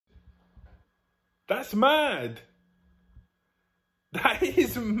That's mad. That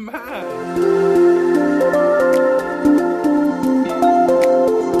is mad.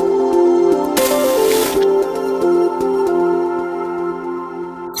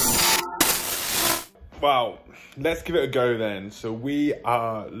 Wow, let's give it a go then. So we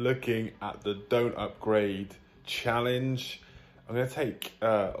are looking at the Don't Upgrade challenge. I'm going to take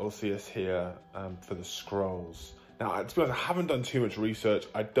Ulceus here for the scrolls. Now, to be honest, I haven't done too much research.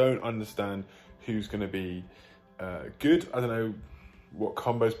 I don't understand who's going to be good. I don't know what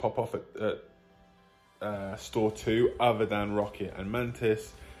combos pop off at Store 2 other than Rocket and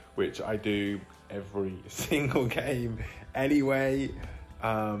Mantis, which I do every single game anyway.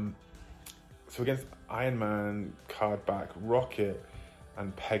 So against Iron Man, card back, Rocket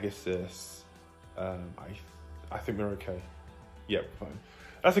and Pegasus, I think we're okay. Yep, fine.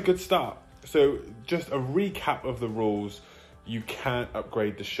 That's a good start. So just a recap of the rules. You can't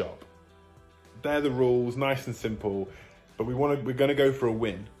upgrade the shop. They're the rules, nice and simple, but we're gonna go for a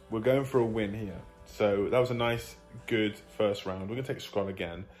win. We're going for a win here. So that was a nice, good first round. We're gonna take a scroll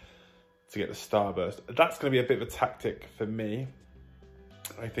again to get the Starburst. That's gonna be a bit of a tactic for me.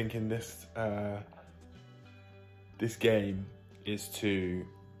 I think in this this game is to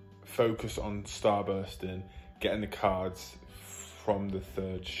focus on Starbursting, getting the cards from the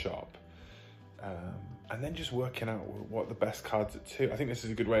third shop, and then just working out what the best cards are too. I think this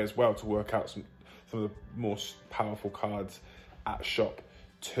is a good way as well to work out some of the more powerful cards at shop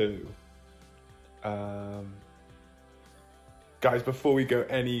 2. Guys, before we go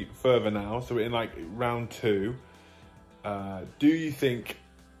any further now, so we're in like round 2, do you think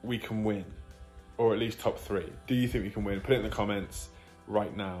we can win? Or at least top 3? Do you think we can win? Put it in the comments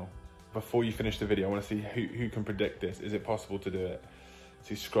right now. Before you finish the video, I want to see who can predict this. Is it possible to do it?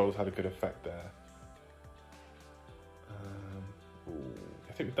 See, scrolls had a good effect there.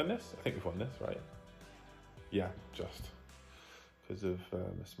 I think we've done this. I think we've won this, right? Yeah, just because of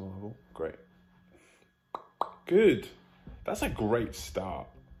Miss Marvel. Great. Good. That's a great start.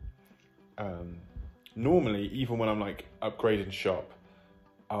 Normally, even when I'm like upgrading shop,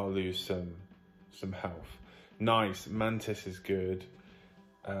 I'll lose some health. Nice. Mantis is good.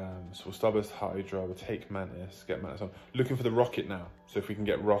 So we'll Starburst Hydra, we'll take Mantis, get Mantis on. Looking for the Rocket now. So if we can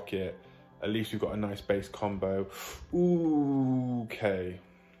get Rocket, at least we've got a nice base combo. Ooh, okay.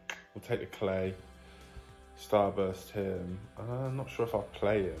 We'll take the Clay, Starburst him. I'm not sure if I'll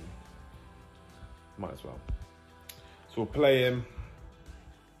play him. Might as well. So we'll play him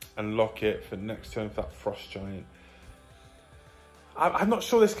and lock it for next turn for that Frost Giant. I'm not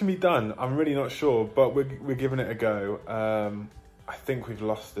sure this can be done. I'm really not sure, but we're giving it a go. I think we've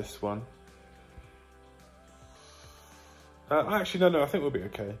lost this one. Actually, no, I think we'll be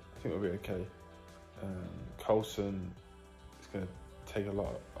okay. I think we'll be okay. Coulson is going to take a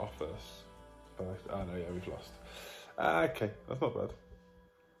lot off us. But oh no, yeah, we've lost. Okay, that's not bad.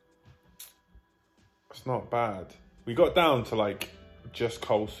 It's not bad. We got down to like just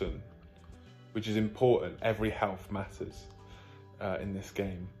Coulson, which is important. Every health matters in this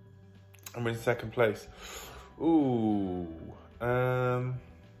game. And we're in second place. Ooh.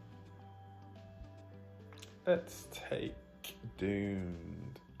 Let's take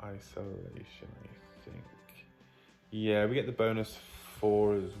Doomed Isolation, I think. Yeah, we get the bonus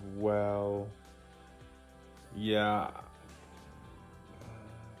 4 as well. Yeah.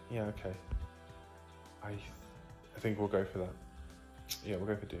 Yeah, okay. I think we'll go for that. Yeah, we'll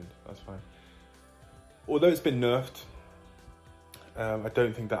go for Doomed. That's fine. Although it's been nerfed, I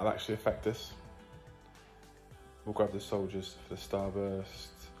don't think that'll actually affect us. We'll grab the soldiers for the Starburst.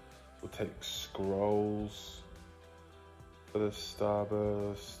 We'll take scrolls for the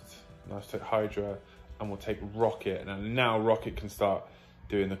Starburst. Nice, take Hydra, and we'll take Rocket. And now Rocket can start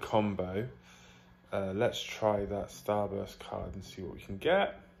doing the combo. Let's try that Starburst card and see what we can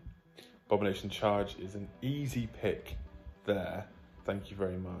get. Abomination Charge is an easy pick there. Thank you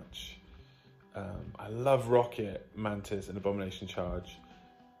very much. I love Rocket, Mantis, and Abomination Charge.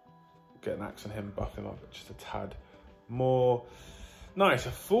 Get an axe on him, buff him up just a tad more. Nice,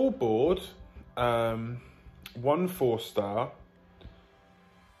 a full board. 1 4-star,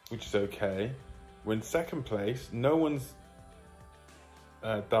 which is okay. We're in second place. No one's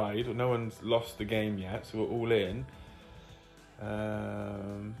died, or no one's lost the game yet, so we're all in.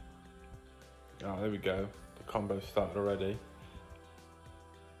 Oh, there we go. The combo started already.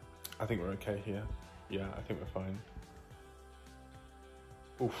 I think we're okay here. Yeah, I think we're fine.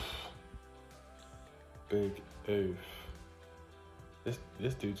 Oof. Big oof. This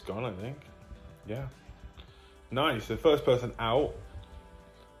dude's gone, I think. Yeah. Nice, the first person out.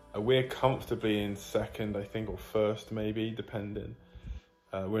 We're comfortably in second, I think, or first maybe, depending.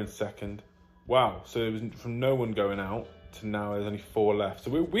 We're in second. Wow, so it was from no one going out to now there's only 4 left.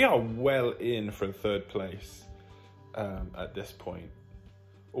 So we are well in for a 3rd place at this point.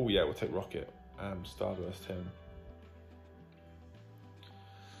 Oh yeah, we'll take Rocket. Starburst him.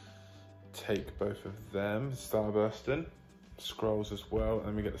 Take both of them. Starbursting. Scrolls as well,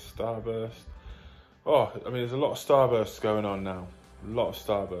 and we get the Starburst. Oh, I mean, there's a lot of Starbursts going on now. A lot of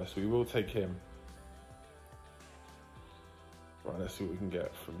Starbursts. We will take him. Right, let's see what we can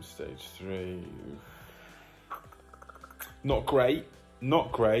get from stage 3. Not great.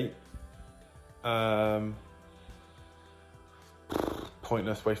 Not great.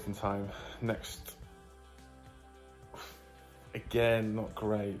 Pointless, wasting time. Next. Again, not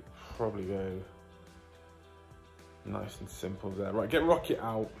great. Probably go nice and simple there. Right, get Rocket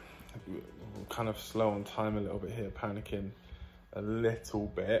out. We're kind of slow on time a little bit here, panicking a little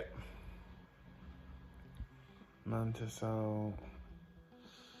bit. Mantis out.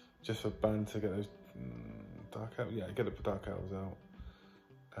 Just for banter, get those Dark Elves. Yeah, get the Dark Elves out.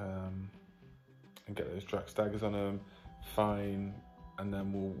 And get those Drax Daggers on them. Fine. And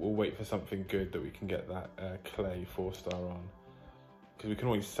then we'll wait for something good that we can get that Clay 4-star on. Because we can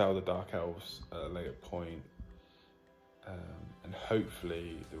always sell the Dark Elves at a later point. And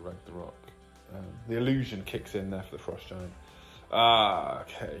hopefully the Ragnarok. The illusion kicks in there for the Frost Giant. Ah,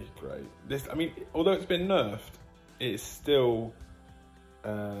 okay, great. This, I mean, although it's been nerfed, it's still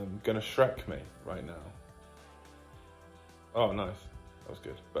gonna Shrek me right now. Oh, nice. That was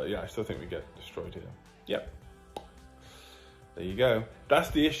good. But yeah, I still think we get destroyed here. Yep. There you go.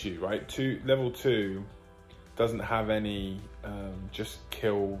 That's the issue, right? Level 2 doesn't have any just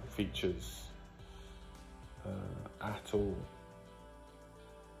kill features at all.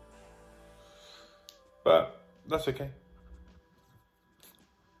 But that's okay.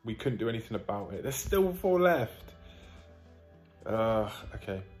 We couldn't do anything about it. There's still 4 left.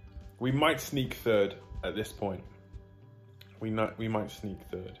 Okay. We might sneak 3rd at this point. We might sneak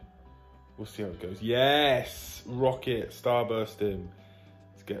 3rd. We'll see how it goes. Yes! Rocket, Starburst him.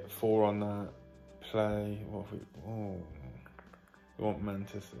 Let's get 4 on that. Play. What if we... Oh. We want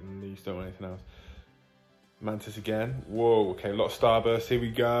Mantis at least. Don't want anything else. Mantis again. Whoa, okay. A lot of Starburst. Here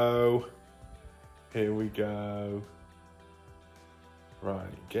we go. Here we go.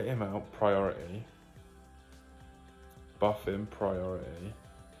 Right. Get him out. Priority. Buff him. Priority.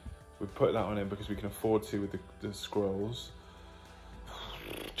 We put that on him because we can afford to with the scrolls.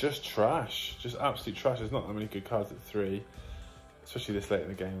 Just trash. Just absolute trash. There's not that many good cards at 3. Especially this late in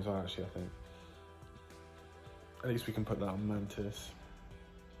the game as well, actually, I think. At least we can put that on Mantis.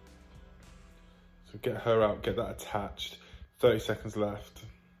 So get her out, get that attached. 30 seconds left.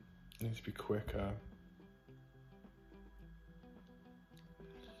 Needs to be quicker.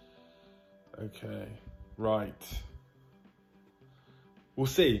 Okay, right. We'll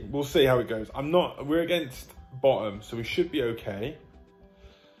see how it goes. We're against bottom, so we should be okay.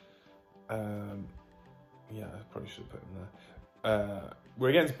 Yeah, I probably should have put him there. We're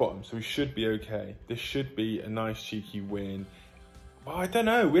against bottom, so we should be okay. This should be a nice cheeky win. Well, I don't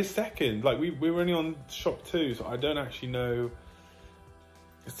know, we're 2nd. Like, we're only on shop 2, so I don't actually know.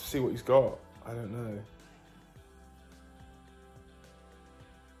 Just to see what he's got. I don't know.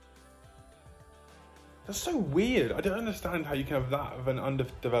 That's so weird. I don't understand how you can have that of an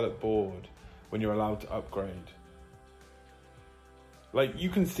underdeveloped board when you're allowed to upgrade. Like, you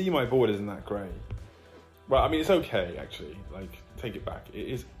can see my board isn't that great. Well, I mean, it's okay, actually. Like, take it back. It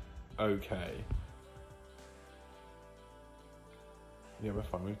is okay. Yeah, we're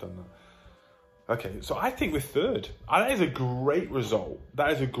fine. We've done that. Okay, so I think we're 3rd. That is a great result.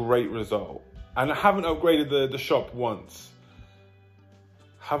 That is a great result. And I haven't upgraded the shop once.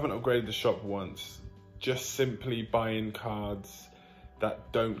 Haven't upgraded the shop once. Just simply buying cards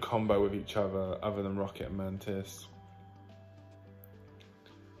that don't combo with each other than Rocket and Mantis.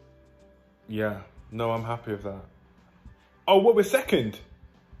 Yeah, no, I'm happy with that. Oh, what, we're 2nd?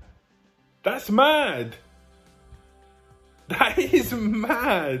 That's mad. That is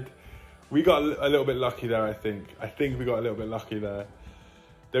mad. We got a little bit lucky there, I think. I think we got a little bit lucky there.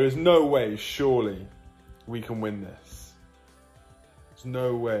 There is no way, surely, we can win this. There's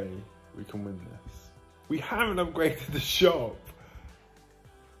no way we can win this. We haven't upgraded the shop.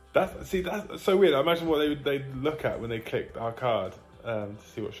 That's so weird. I imagine what they'd look at when they clicked our card to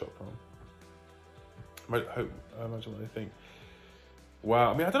see what shop from. I imagine what they think.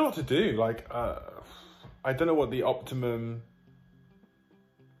 Wow, I mean, I don't know what to do. Like, I don't know what these optimum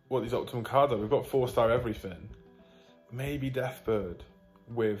cards are. We've got 4-star everything. Maybe Deathbird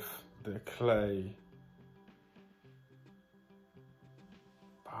with the Clay.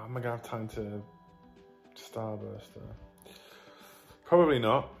 Oh, am I gonna have time to Starburster? Probably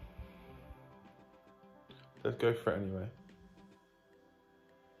not. Let's go for it anyway.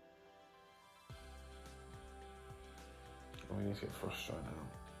 Oh, we need to get Frost right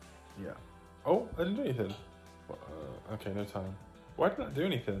now. Yeah. Oh, I didn't do anything. Okay, no time. Why didn't I do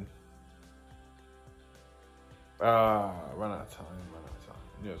anything? Run out of time, run out of time.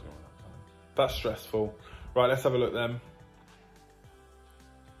 I knew I was going to run out of time. That's stressful. Right, let's have a look then.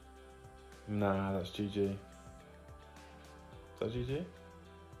 Nah, that's GG. Is that GG?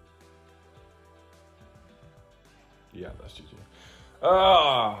 Yeah, that's GG.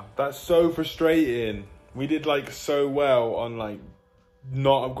 Ah, that's so frustrating. We did like so well on like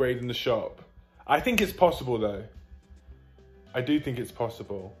not upgrading the shop. I think it's possible though. I do think it's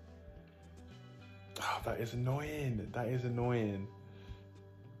possible. Oh, that is annoying. That is annoying.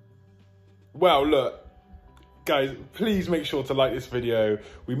 Well, look, guys, please make sure to like this video.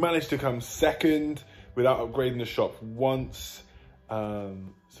 We managed to come second without upgrading the shop once. So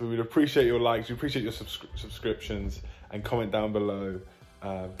we would appreciate your likes, we appreciate your subscriptions, and comment down below.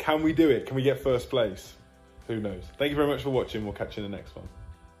 Can we do it? Can we get first place? Who knows? Thank you very much for watching. We'll catch you in the next one.